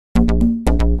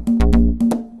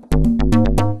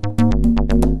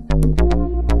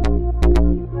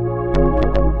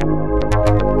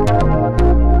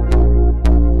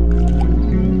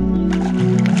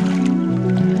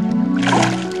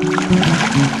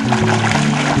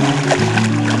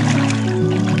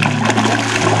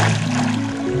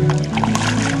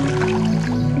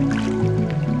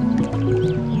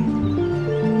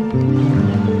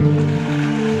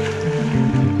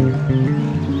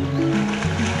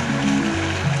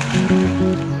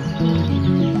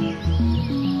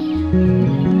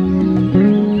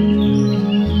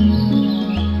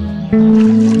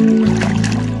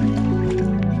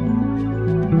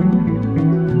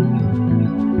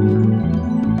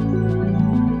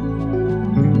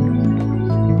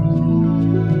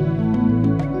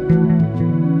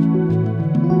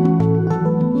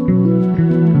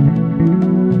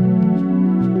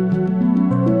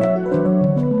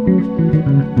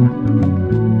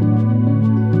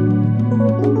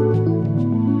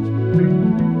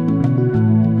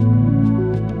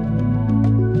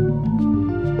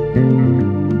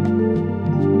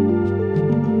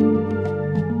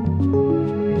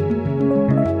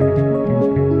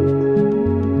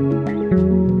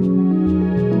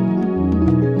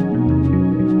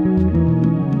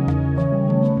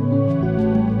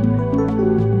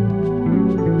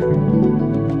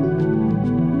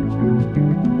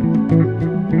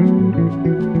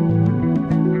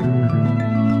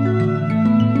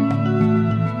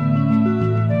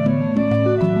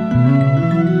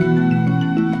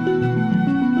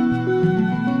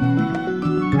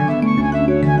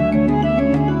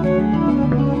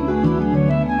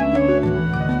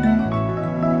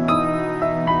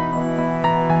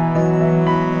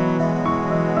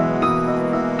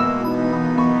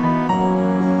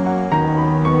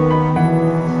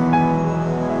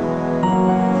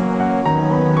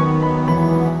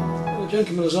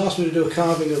Has asked me to do a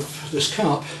carving of this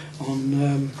carp on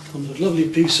the lovely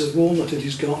piece of walnut that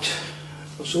he's got.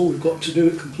 That's all we've got to do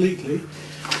it completely.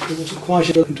 It wasn't quite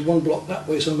into one block that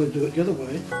way, so I'm going to do it the other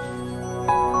way.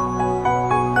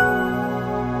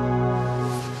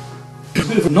 A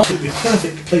bit of a knot would be a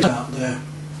perfect place out there.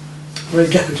 Very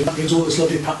decorative, that gives all this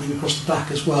lovely patterning across the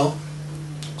back as well.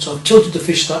 So I've tilted the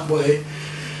fish that way,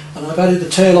 and I've added the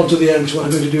tail onto the end. So what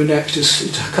I'm going to do next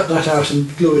is to cut that out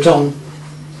and glue it on.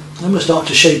 I'm going to start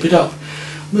to shape it up.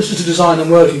 And this is the design I'm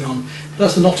working on. But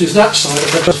as the knot is that side,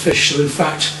 I've got the fish, so in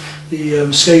fact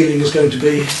the scaling is going to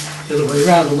be the other way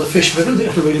around on the fish, but I don't think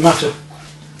it'll really matter,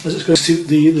 as it's going to suit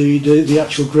the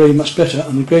actual grain much better,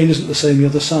 and the grain isn't the same the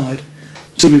other side.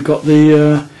 So we've got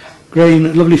the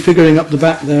grain, lovely figuring up the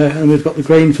back there, and we've got the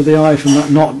grain for the eye from that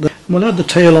knot there. And we'll add the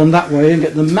tail on that way and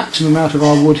get the maximum out of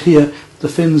our wood here, the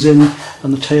fins in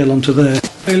and the tail onto there.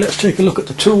 Okay, let's take a look at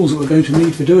the tools that we're going to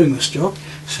need for doing this job.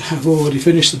 So I've already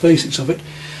finished the basics of it,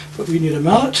 but we need a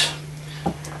mallet,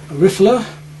 a riffler,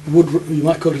 wood, you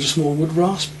might call it a small wood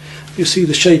rasp. You see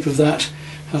the shape of that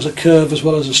has a curve as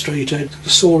well as a straight edge, the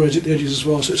saw edge at the edges as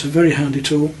well, so it's a very handy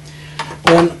tool.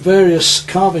 Then various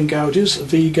carving gouges, a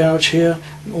V gouge here,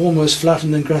 almost flat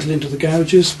and then gradually into the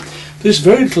gouges. There's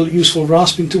very little useful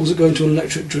rasping tools that go into an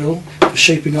electric drill for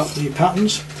shaping up the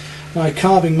patterns. My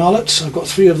carving mallets, I've got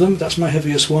 3 of them, that's my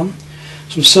heaviest one.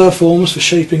 Some surforms for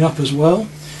shaping up as well.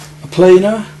 A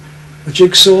planer, a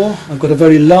jigsaw, I've got a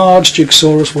very large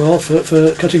jigsaw as well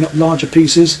for cutting up larger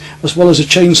pieces, as well as a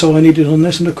chainsaw I needed on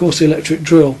this, and of course the electric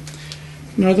drill.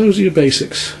 Now those are your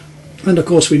basics. And of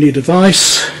course we need a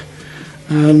vise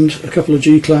and a couple of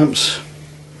G-clamps.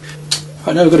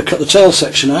 Right, now we've got to cut the tail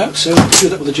section out, so do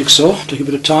that with a jigsaw. Take a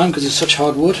bit of time because it's such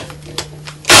hard wood.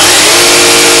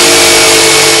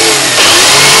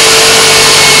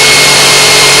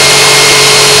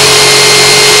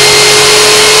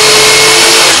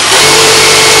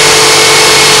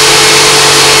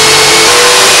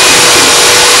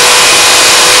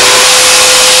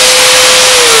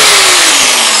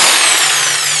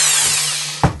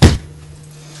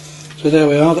 So there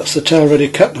we are, that's the tail ready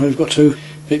cut. Now we've got to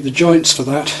make the joints for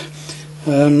that.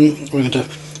 We're going to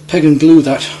peg and glue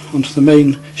that onto the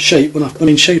main shape, when I put the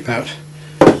main shape out.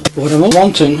 But what I'm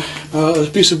wanting is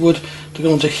a piece of wood to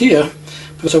go onto here,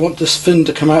 because I want this fin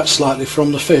to come out slightly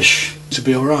from the fish to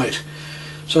be alright.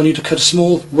 So I need to cut a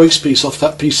small waste piece off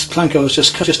that piece plank I was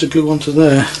just cut, just to glue onto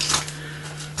there.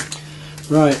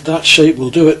 Right, that shape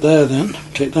will do it there then.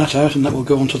 Take that out and that will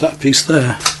go onto that piece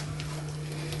there.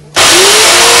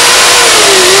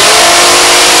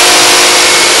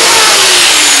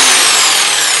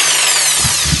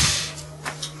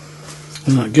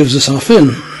 And that gives us our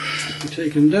fin.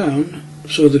 Taken down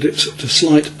so that it's at a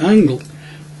slight angle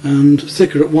and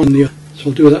thicker at one ear.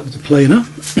 So I'll do that with the planer.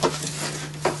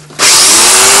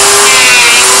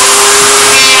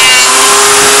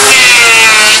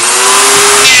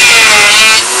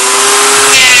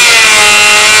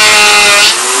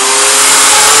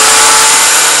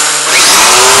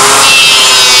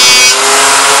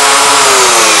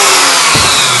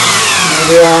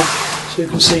 we are. So you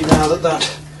can see now that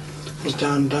that is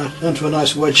down to a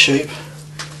nice wedge shape,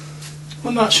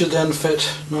 and that should then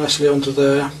fit nicely onto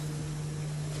there.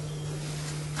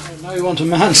 And now you want a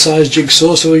man-sized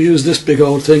jigsaw, so we'll use this big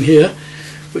old thing here,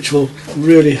 which will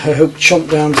really, I hope, chomp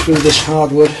down through this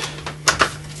hardwood.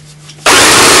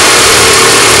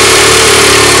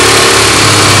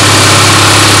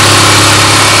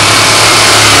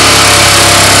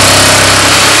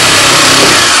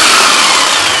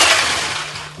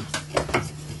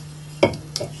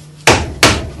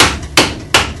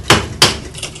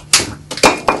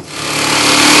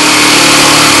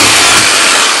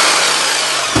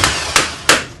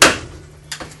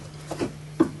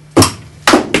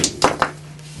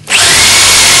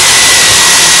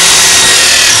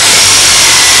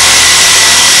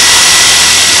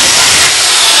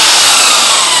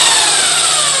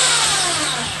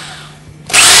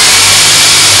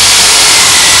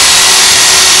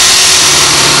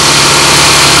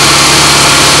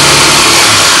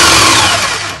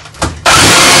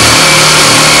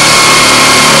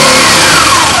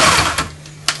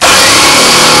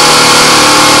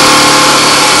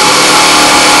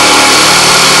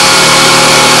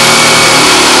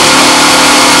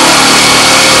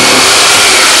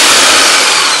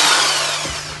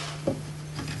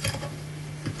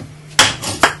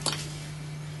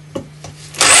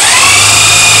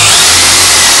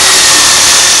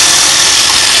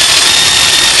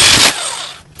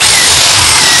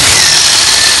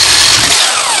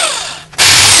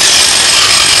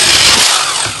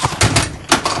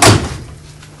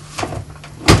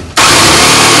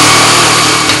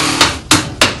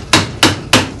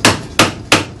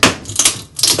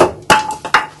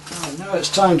 It's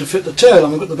time to fit the tail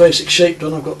on. I've got the basic shape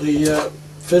done. I've got the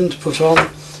fin to put on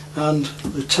and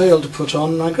the tail to put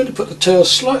on. And I'm going to put the tail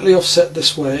slightly offset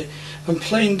this way and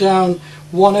plane down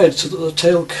one edge so that the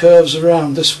tail curves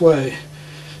around this way.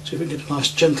 See if we can get a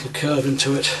nice gentle curve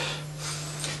into it.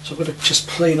 So I'm going to just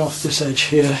plane off this edge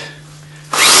here.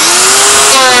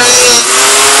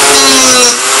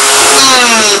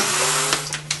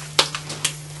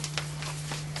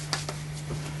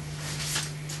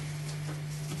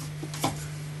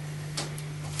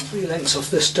 Three lengths off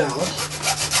this dowel.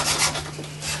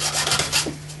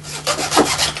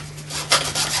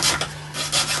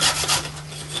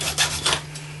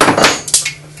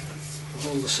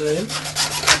 All the same.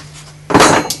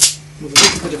 With a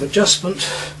little bit of adjustment,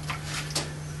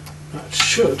 that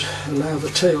should allow the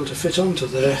tail to fit onto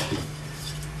there.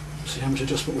 See how much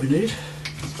adjustment we need.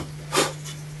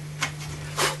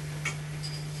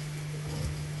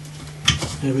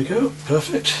 There we go,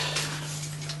 perfect.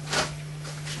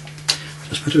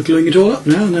 Just a matter of gluing it all up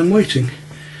now and then waiting.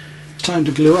 It's time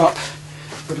to glue up.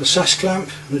 Got a sash clamp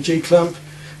and a G-clamp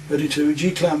ready to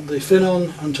G-clamp the fin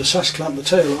on and to sash clamp the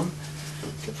tail on.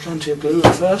 Get plenty of glue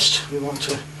first. We want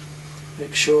to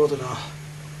make sure that our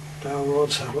dowel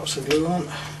rods have lots of glue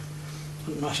on.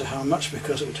 Doesn't matter how much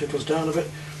because it tickles down a bit.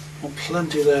 Want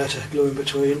plenty there to glue in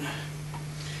between.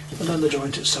 And then the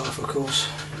joint itself, of course.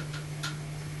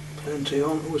 Plenty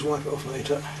on, always wipe it off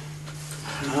later.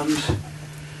 And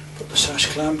put the sash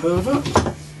clamp over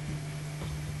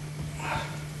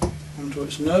onto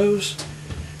its nose,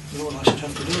 and all I should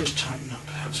have to do is tighten up.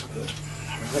 That's good.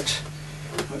 Right,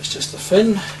 now it's just the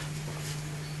fin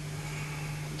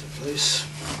into place.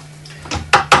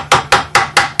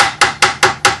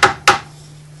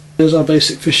 There's our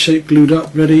basic fish shape glued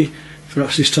up, ready for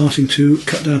actually starting to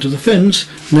cut down to the fins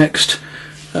next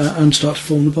and start to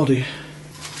form the body.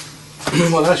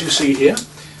 Well, as you see here,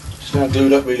 it's now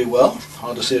glued up really well.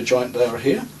 Hard to see a joint there or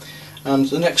here. And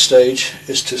the next stage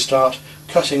is to start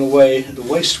cutting away the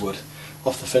wastewood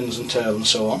off the fins and tail and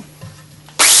so on.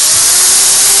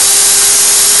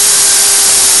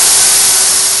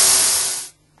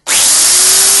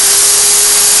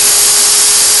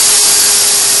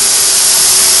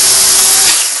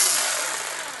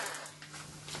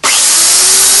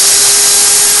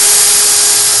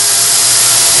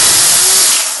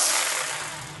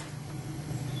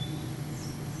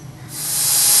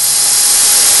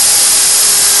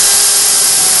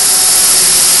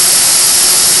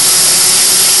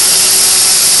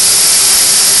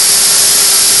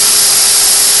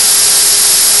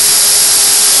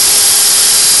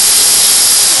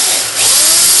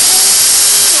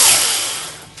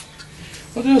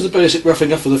 Well, there's the basic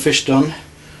roughing up of the fish done.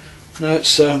 Now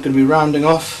it's going to be rounding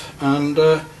off and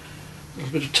a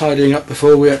little bit of tidying up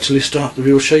before we actually start the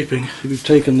real shaping. We've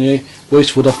taken the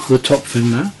wastewood off the top fin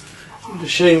now. It's a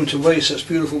shame to waste such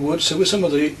beautiful wood, so with some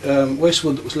of the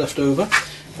wastewood that was left over,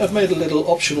 I've made a little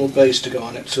optional base to go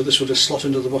on it, so this will just slot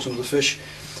into the bottom of the fish.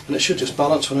 and it should just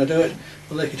balance when I do it,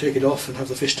 and they can take it off and have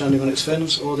the fish standing on its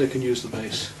fins, or they can use the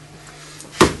base.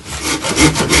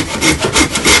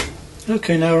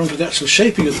 Okay, now we're on to the actual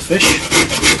shaping of the fish,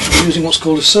 using what's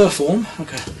called a surf form,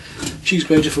 like a cheese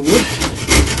grater for wood.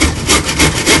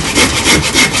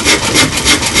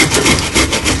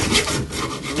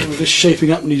 All this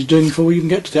shaping up needs doing before we even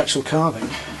get to the actual carving.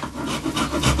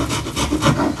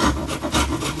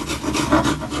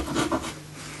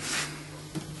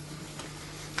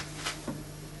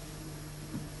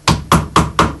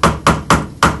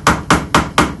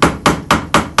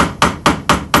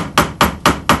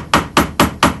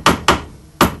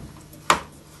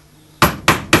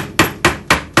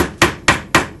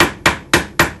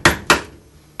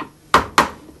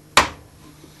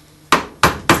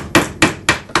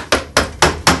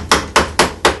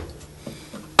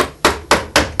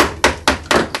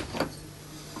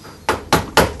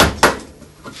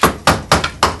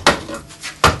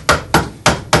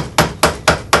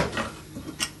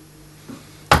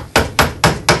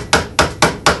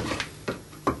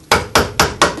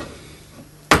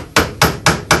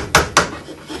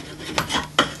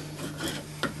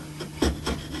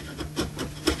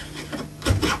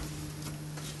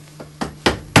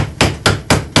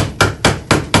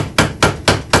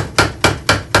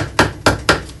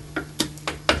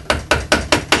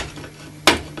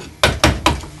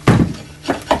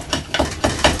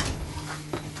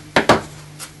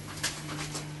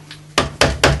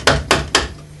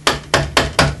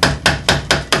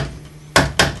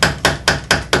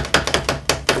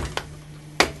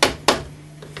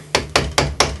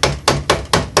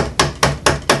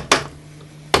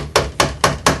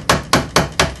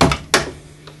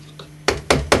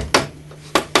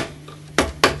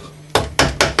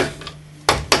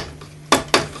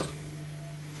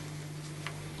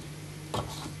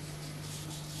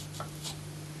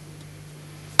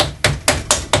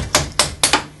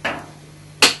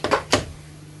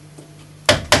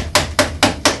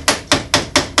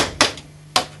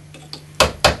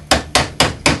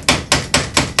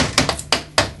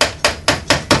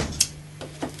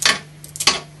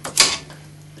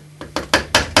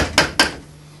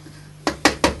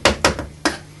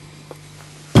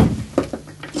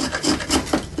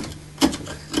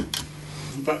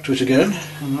 Back to it again,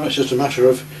 and now it's just a matter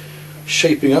of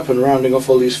shaping up and rounding off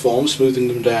all these forms, smoothing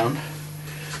them down,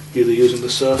 either using the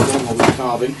surf form or with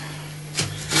carving.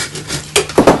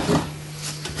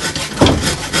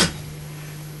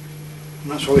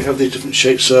 And that's why we have these different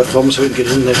shaped surf forms, so we can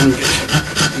get in there and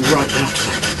get right down to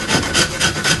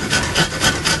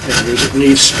the areas it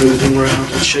needs smoothing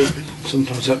around and shaping.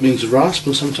 Sometimes that means a rasp,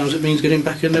 and sometimes it means getting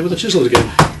back in there with the chisel again.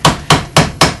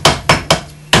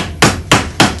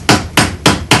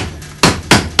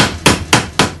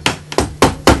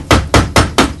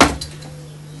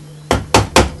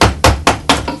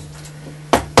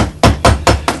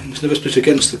 Never split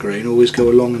against the grain, always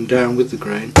go along and down with the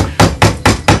grain,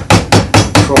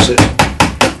 across it.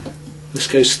 In this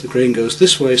case the grain goes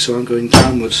this way, so I'm going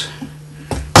downwards,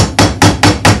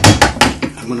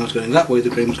 and when I was going that way the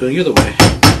grain was going the other way.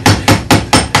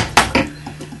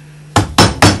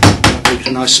 That makes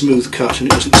a nice smooth cut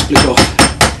and it doesn't split off.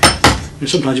 And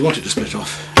sometimes you want it to split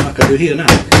off, like I do here now.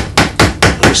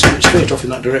 I just split straight off in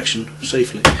that direction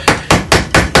safely.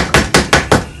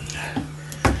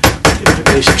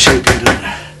 Basic shaping done.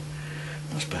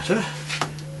 That's better.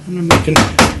 And then we can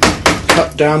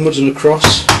cut downwards and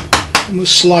across, and we're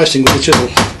slicing with the chisel.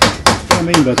 What do I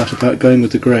mean by that about going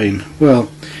with the grain? Well,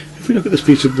 if we look at this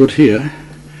piece of wood here,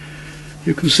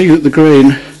 you can see that the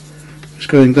grain is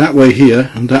going that way here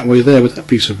and that way there with that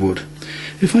piece of wood.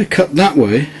 If I cut that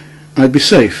way, I'd be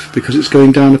safe because it's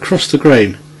going down across the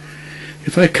grain.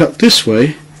 If I cut this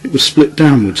way, it would split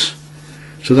downwards,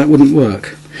 so that wouldn't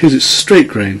work. Here's its straight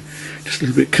grain, just a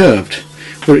little bit curved.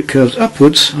 Where it curves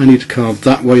upwards, I need to carve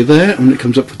that way there, and when it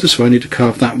comes upward this way, I need to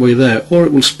carve that way there, or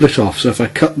it will split off. So if I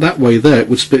cut that way there, it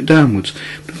would split downwards.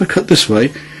 But if I cut this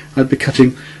way, I'd be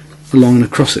cutting along and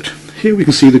across it. Here we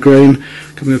can see the grain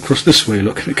coming across this way,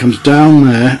 look, it comes down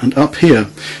there and up here.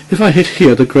 If I hit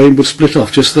here, the grain would split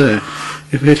off just there.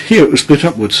 If I hit here, it would split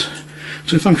upwards.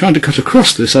 So if I'm trying to cut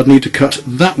across this, I'd need to cut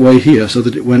that way here, so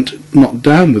that it went not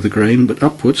down with the grain, but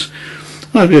upwards.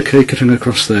 I'd be okay cutting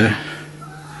across there.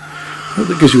 I hope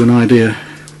that gives you an idea.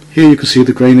 Here you can see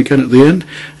the grain again at the end.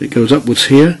 It goes upwards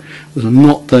here. There's a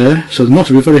knot there, so the knot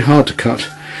would be very hard to cut.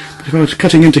 But if I was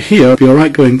cutting into here, I'd be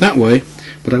alright going that way,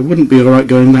 but I wouldn't be alright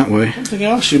going that way. Something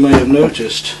else you may have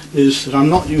noticed is that I'm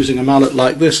not using a mallet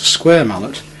like this, a square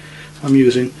mallet. I'm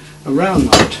using a round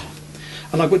mallet.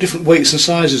 And I've got different weights and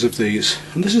sizes of these.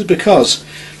 And this is because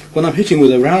when I'm hitting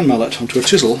with a round mallet onto a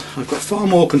chisel, I've got far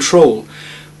more control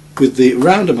with the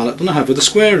rounder mallet than I have with the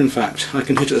square. In fact, I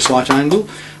can hit at a slight angle,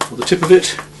 or the tip of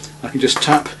it, I can just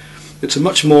tap. It's a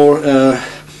much more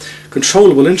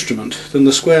controllable instrument than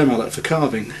the square mallet for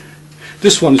carving.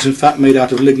 This one is in fact made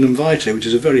out of lignum vitae, which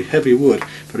is a very heavy wood,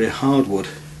 very hard wood.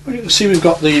 Well, you can see we've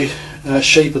got the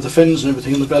shape of the fins and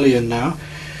everything in the belly in now.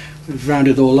 We've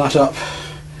rounded all that up,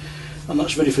 and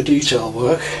that's ready for detail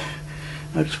work.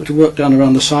 I just want to work down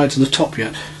around the sides and the top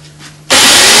yet.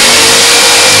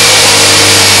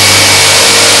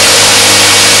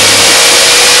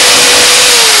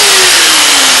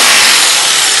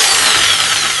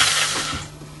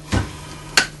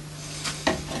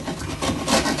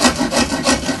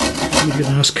 You get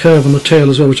a nice curve on the tail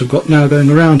as well, which I've got now going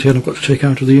around here, and I've got to take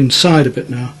out of the inside a bit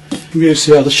now. You can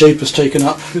see how the shape has taken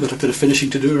up. We've got a bit of finishing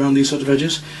to do around these sort of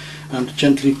edges, and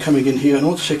gently coming in here, and I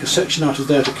want to take a section out of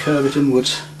there to curve it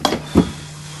inwards.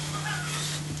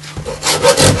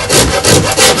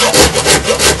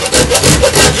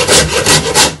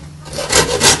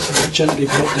 So gently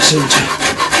block this in to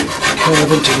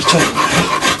curve into the tail.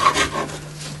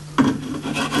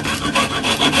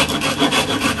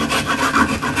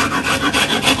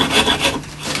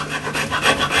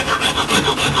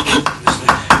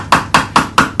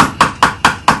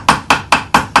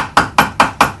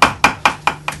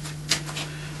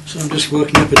 So I'm just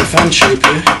working up in a fan shape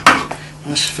here,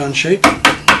 nice fan shape.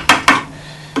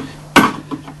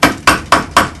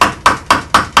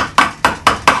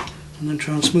 And then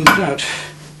try and smooth it out.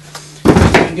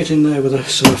 And get in there with a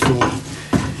surf form.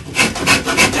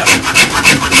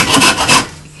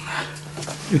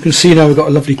 You can see now we've got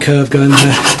a lovely curve going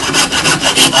there.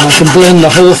 And I can blend the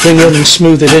whole thing in and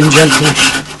smooth it in gently.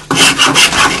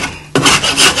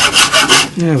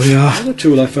 There we are. Another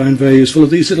tool I found very useful are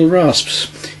these little rasps,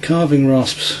 carving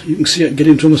rasps. You can see I can get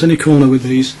into almost any corner with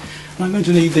these. And I'm going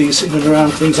to need these in and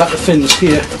around things like the fins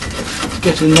here to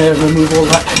get in there and remove all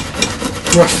that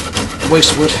rough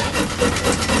waste wood.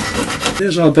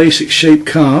 There's our basic shape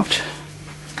carved.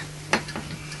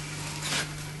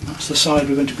 That's the side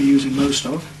we're going to be using most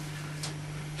of.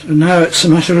 So now it's a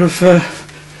matter of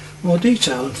more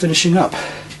detail and finishing up.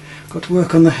 Got to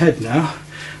work on the head now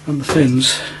and the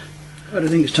fins. I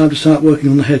think it's time to start working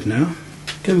on the head now.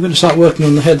 Okay, we're going to start working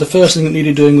on the head. The first thing that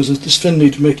needed doing was this fin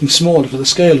needed making smaller to the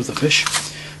scale of the fish.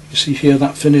 You see here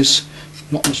that fin is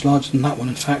not much larger than that one,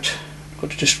 in fact. I've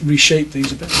got to just reshape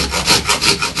these a bit.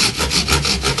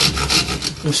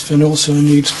 This fin also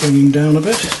needs bringing down a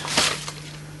bit.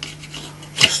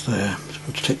 Just there. So I've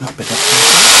got to take that bit up.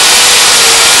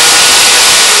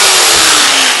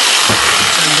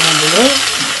 And down below.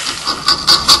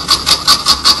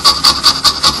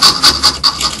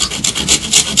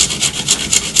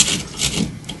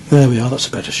 There we are, that's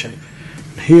a better shape.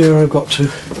 And here I've got to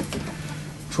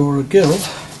draw a gill.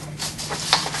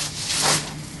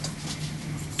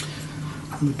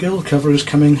 And the gill cover is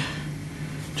coming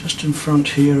just in front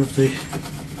here of the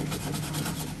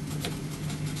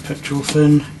pectoral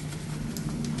fin,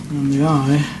 and the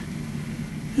eye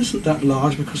isn't that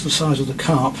large because the size of the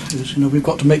carp is, you know, we've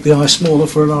got to make the eye smaller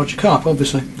for a larger carp,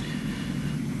 obviously,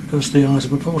 because the eyes are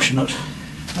proportionate.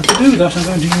 And to do that I'm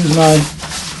going to use my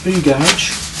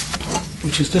V-gouge,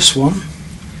 which is this one,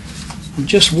 and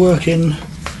just work in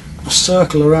a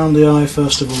circle around the eye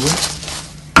first of all.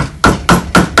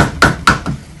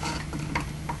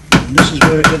 And this is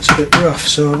where it gets a bit rough,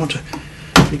 so I want to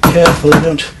be careful I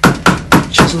don't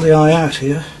chisel the eye out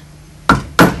here.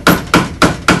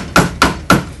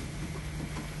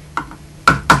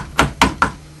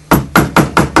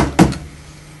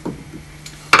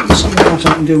 And some of that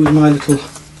I can do with my little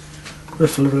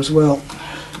riffler as well.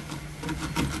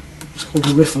 Called a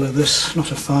riffler, this,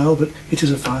 not a file, but it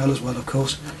is a file as well, of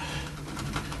course.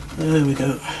 There we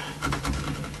go.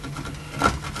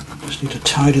 Just need to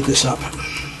tidy this up.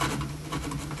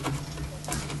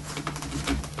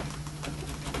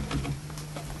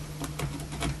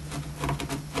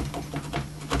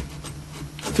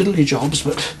 Fiddly jobs,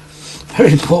 but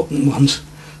very important ones.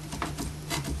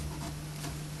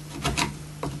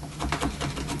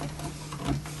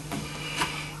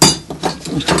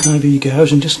 Let's take my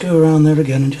V-gouge and just go around there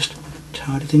again and just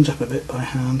tidy things up a bit by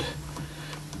hand.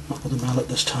 Not with a mallet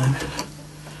this time.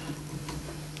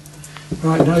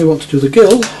 Right, now we want to do the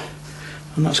gill,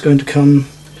 and that's going to come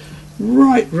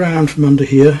right round from under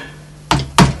here.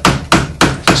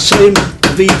 Same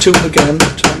V tool again,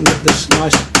 try and get this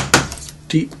nice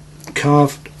deep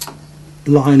carved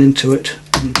line into it.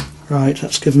 And right,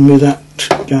 that's given me that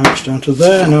gouge down to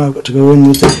there. Now I've got to go in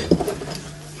with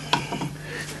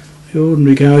the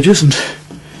ordinary gouges and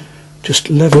just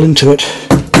level into it.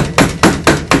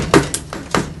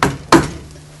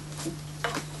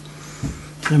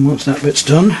 And once that bit's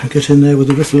done, I get in there with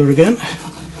the riffler again.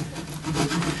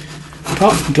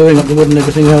 Apart from gluing up the wood and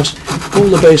everything else, all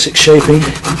the basic shaping,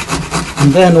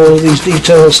 and then all of these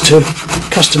details to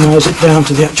customise it down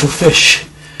to the actual fish.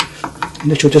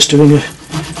 And if you're just doing a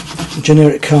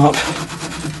generic carp,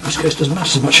 in this case it doesn't matter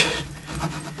so much.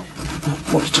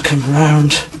 I want it to come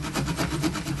round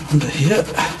under here.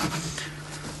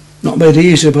 Not made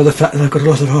easier by the fact that I've got a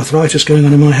lot of arthritis going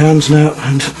on in my hands now,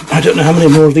 and I don't know how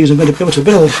many more of these I'm going to be able to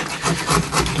build.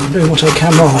 But I'm doing what I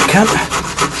can while I can.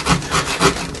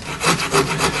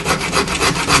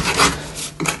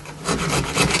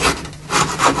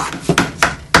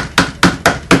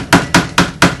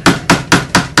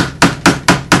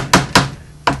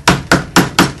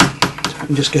 So I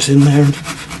can just get in there and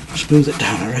smooth it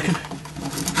down, I reckon.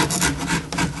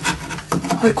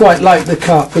 I quite like the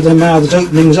carp with their mouths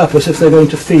openings up as if they're going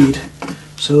to feed,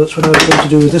 so that's what I was going to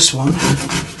do with this one.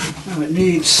 Now it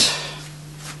needs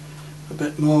a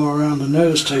bit more around the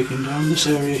nose taken down. This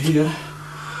area here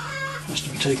has to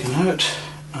be taken out,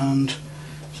 and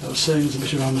so I was saying there's a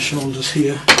bit around the shoulders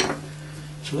here,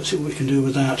 so let's see what we can do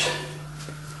with that.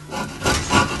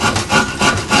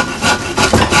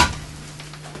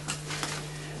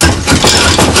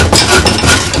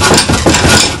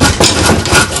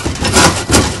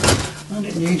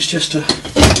 Needs just a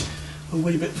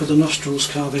wee bit for the nostrils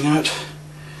carving out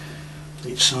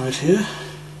each side here.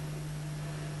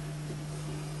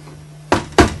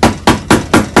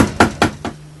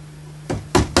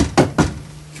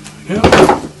 There we go.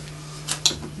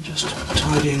 Just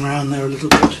tidying around there a little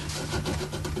bit.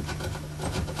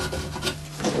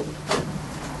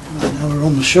 And now we're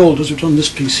on the shoulders. We've done this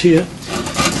piece here.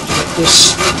 Got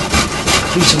this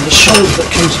piece on the shoulder that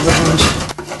comes around.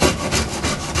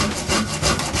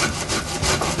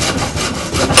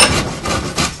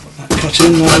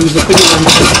 In now, use the bigger one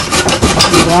to cut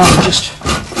me down just.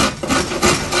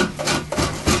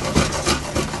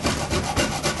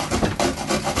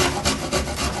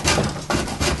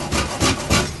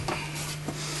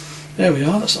 There we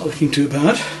are, that's not looking too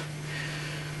bad.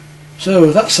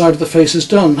 So that side of the face is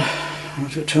done. I'm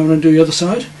going to turn and do the other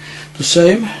side, the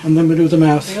same, and then we do the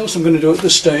mouth. The else I'm going to do at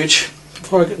this stage,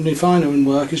 before I get any finer in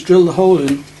work, is drill the hole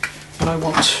in that I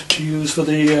want to use for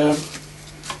the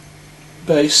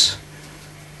base.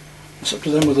 It's up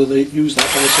to them whether they use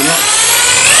that base or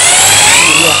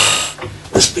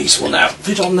not. This piece will now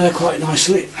fit on there quite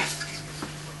nicely.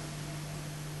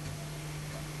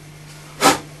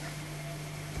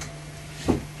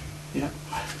 Yeah,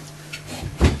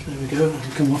 there we go,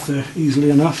 it'll come off there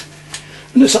easily enough.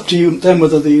 And it's up to them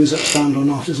whether they use that stand or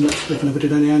not, isn't it? They can have it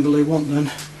at any angle they want then.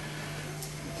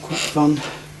 Quite fun.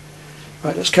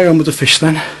 Right, let's carry on with the fish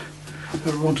then.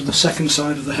 Over onto the second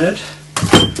side of the head.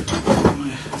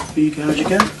 V-gouge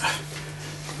again.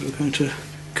 We're going to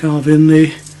carve in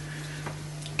the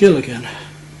gill again.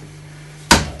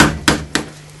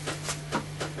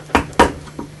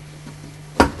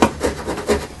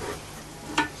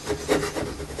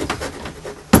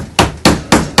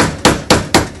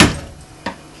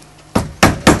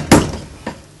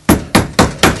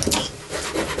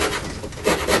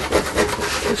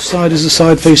 This side is the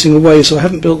side facing away, so I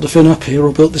haven't built the fin up here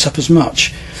or built this up as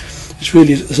much. It's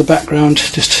really as a background,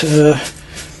 just to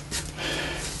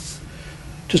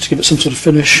give it some sort of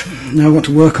finish. Now I want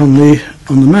to work on the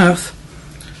mouth.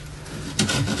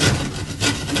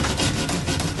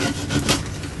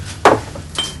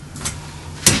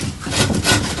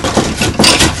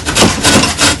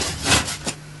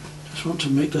 Just want to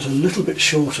make that a little bit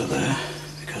shorter there,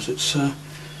 because it's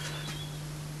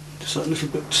just a little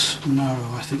bit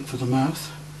narrow, I think, for the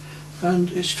mouth.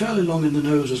 And it's fairly long in the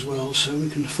nose as well, so we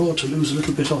can afford to lose a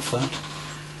little bit off that.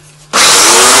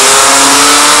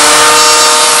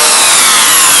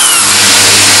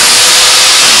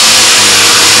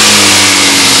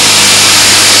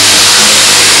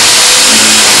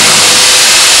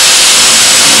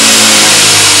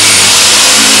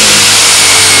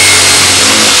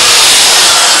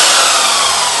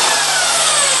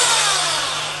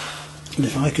 And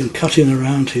if I can cut in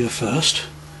around here first,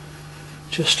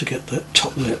 just to get that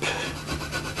top lip.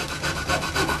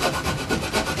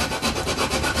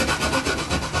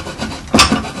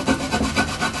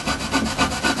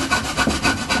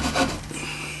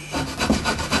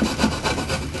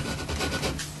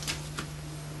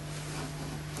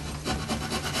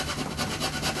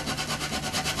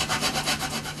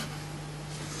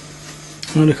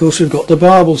 And of course we've got the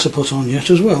barbel to put on yet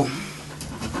as well.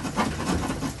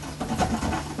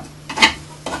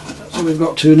 That's what we've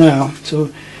got to now.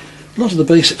 So a lot of the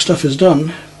basic stuff is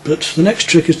done, but the next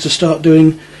trick is to start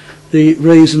doing the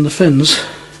rays and the fins.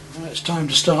 Right, it's time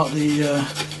to start the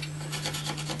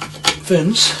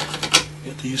fins.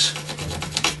 Get these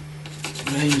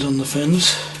vanes on the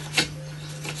fins.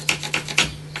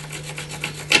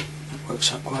 That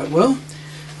works out quite well.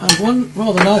 And one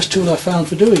rather nice tool I found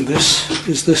for doing this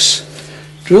is this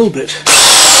drill bit.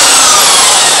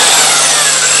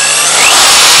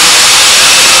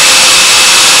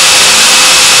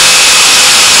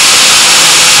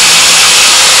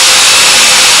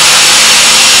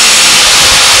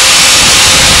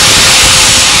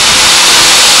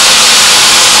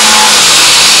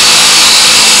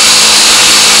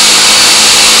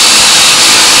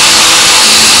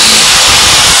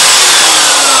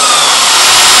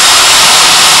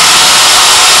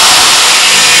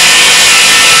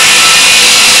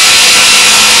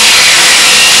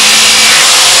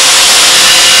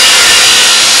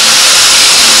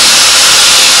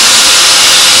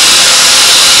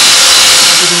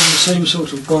 Same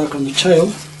sort of work on the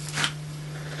tail.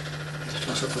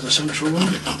 Start off with a central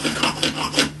one.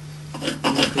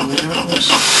 Work our way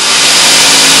outwards.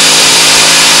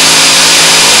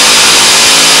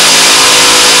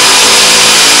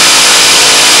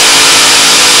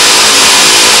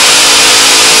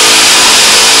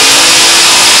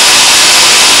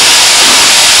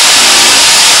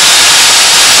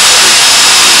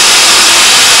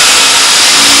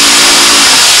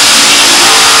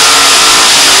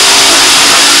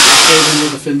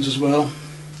 The fins as well.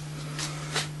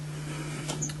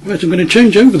 Right, I'm going to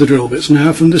change over the drill bits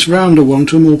now from this rounder one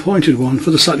to a more pointed one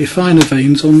for the slightly finer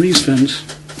vanes on these fins.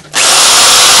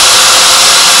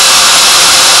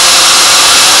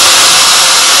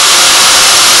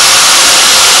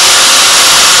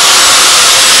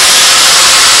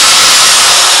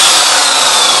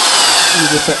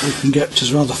 The effect we can get, which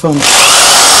is rather fun.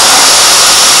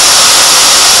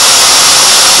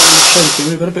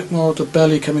 We've got a bit more of the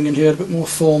belly coming in here, a bit more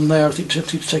form there. I think to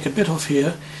take a bit off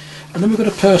here, and then we're going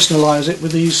to personalise it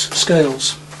with these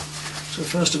scales. So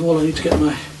first of all I need to get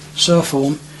my surf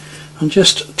form and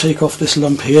just take off this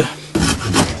lump here.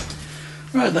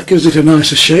 Right, that gives it a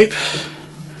nicer shape.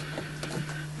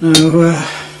 Now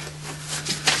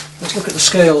let's look at the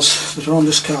scales that are on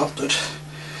this carp that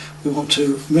we want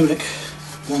to mimic.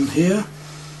 One here,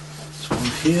 there's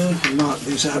one here, and mark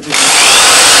these out.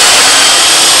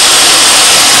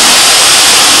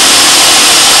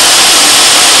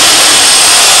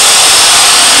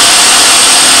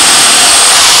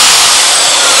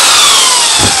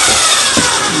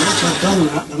 Done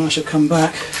that, then I shall come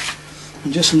back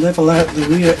and just level out the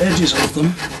rear edges of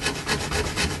them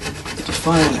with the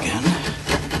file again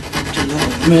to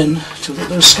level them in so that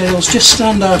those scales just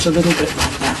stand out a little bit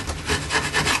like that.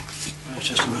 It's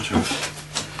just a matter of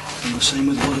doing the same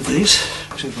with a lot of these,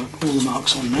 which I've got all the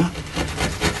marks on now.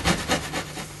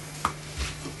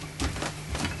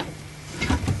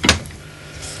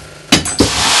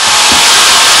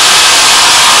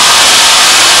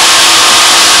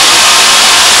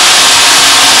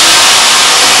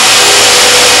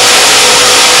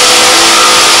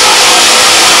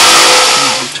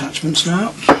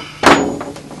 Now,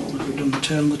 we've done the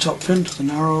tail and the top fin to the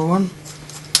narrower one.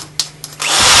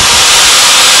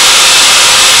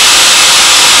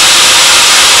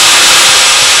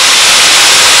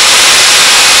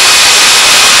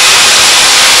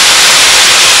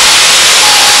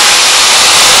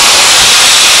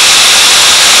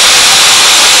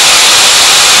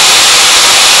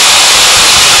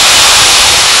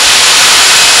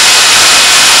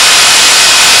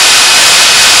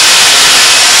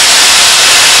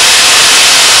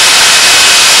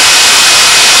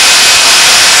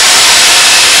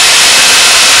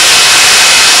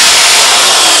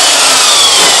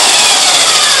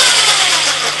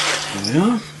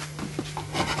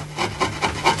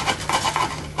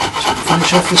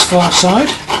 Finish off this far side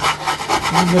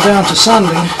and we're down to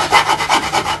sanding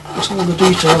because all the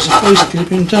details have basically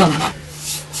been done.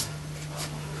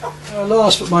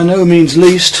 Last but by no means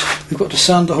least, we've got to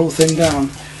sand the whole thing down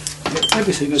and get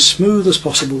everything as smooth as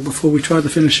possible before we try the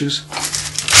finishes. As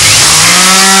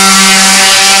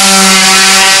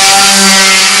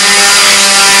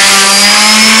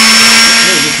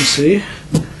you can see,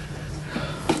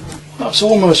 that's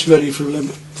almost ready for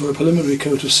a preliminary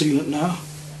coat of sealant now.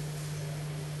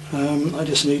 I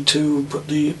just need to put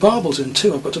the barbels in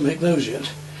too. I've got to make those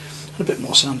yet. And a bit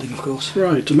more sanding, of course.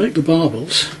 Right, to make the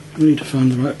barbels we need to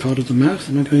find the right part of the mouth,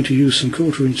 and I'm going to use some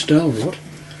 1/4 inch dowel rod.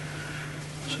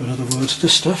 So in other words,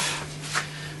 this stuff.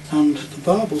 And the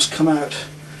barbels come out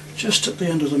just at the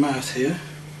end of the mouth here,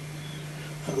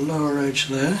 at the lower edge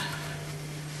there.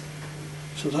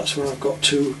 So that's where I've got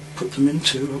to put them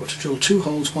into. I've got to drill 2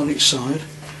 holes, one each side,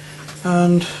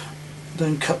 and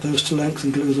then cut those to length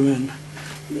and glue them in.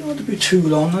 They don't want to be too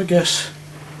long, I guess.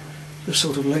 This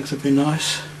sort of length would be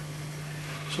nice.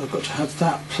 So I've got to have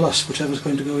that plus whatever's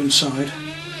going to go inside.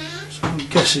 So I'm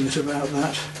guessing at about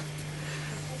that.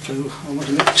 So I want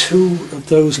to make 2 of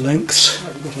those lengths.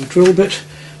 I've got a drill bit.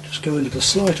 Just go into the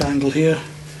slight angle here.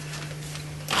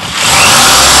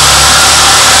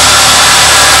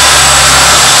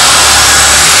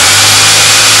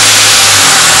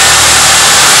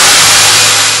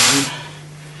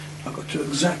 I've got to do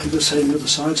exactly the same with the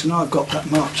side. So now I've got that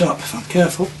marked up. If I'm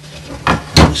careful.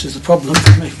 This is the problem,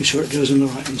 making sure it goes in the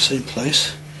same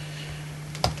place.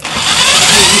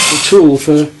 The tool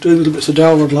for doing little bits of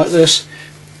dowel rod like this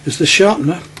is the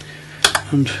sharpener,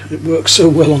 and it works so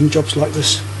well on jobs like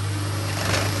this.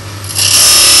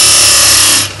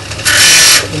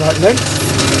 Got the right length.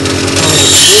 All I have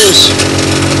to do is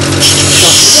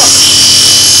sharpen it up.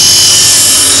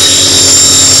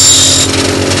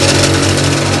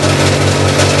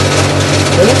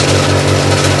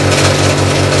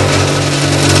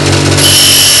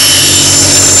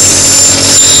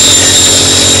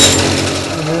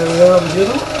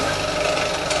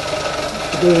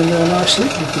 Doing there nicely,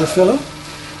 with the filler.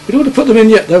 We don't want to put them in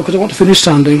yet though, because I want to finish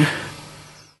sanding.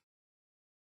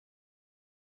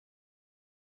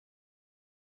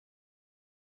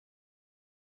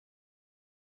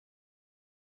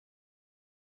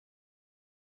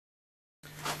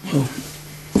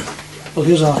 Well,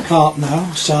 here's our carp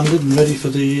now, sanded and ready for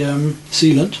the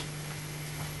sealant.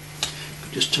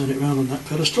 Just turn it around on that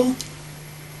pedestal,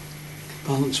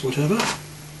 balance whatever.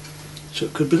 So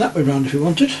it could be that way round if you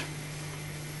want it.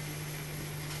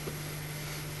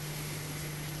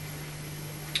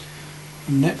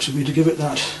 And next will be to give it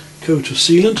that coat of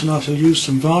sealant, and I shall use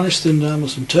some varnish, thin down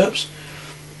with some terps,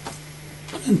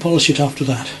 and polish it after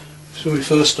that. So we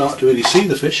first start to really see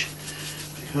the fish,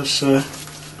 because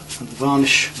when the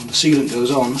varnish, when the sealant goes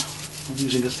on, I'm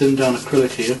using a thin down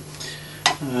acrylic here,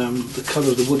 the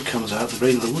colour of the wood comes out, the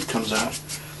grain of the wood comes out,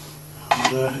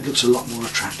 and it looks a lot more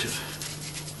attractive.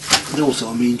 And also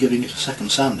I mean giving it a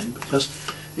second sanding, because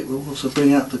it will also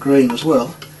bring out the grain as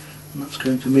well, and that's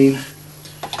going to mean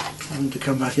having to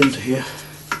come back into here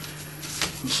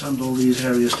and sand all these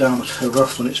areas down that are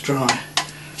rough when it's dry.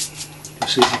 You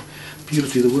see how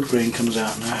beautifully the wood grain comes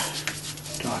out now,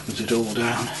 darkens it all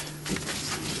down.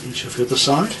 Each of the other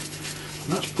side,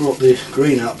 and that's brought the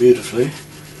grain out beautifully.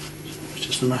 It's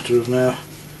just a matter of now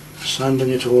sanding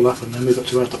it all up, and then we've got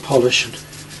to add the polish and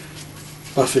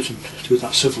buff it and do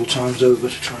that several times over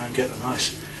to try and get a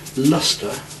nice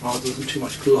lustre rather than too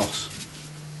much gloss.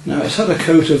 Now it's had a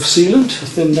coat of sealant, a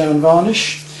thin down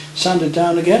varnish, sanded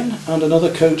down again, and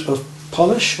another coat of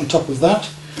polish on top of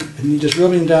that, and you're just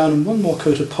rubbing down and one more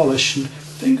coat of polish, and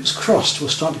fingers crossed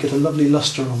we'll start to get a lovely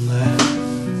lustre on there.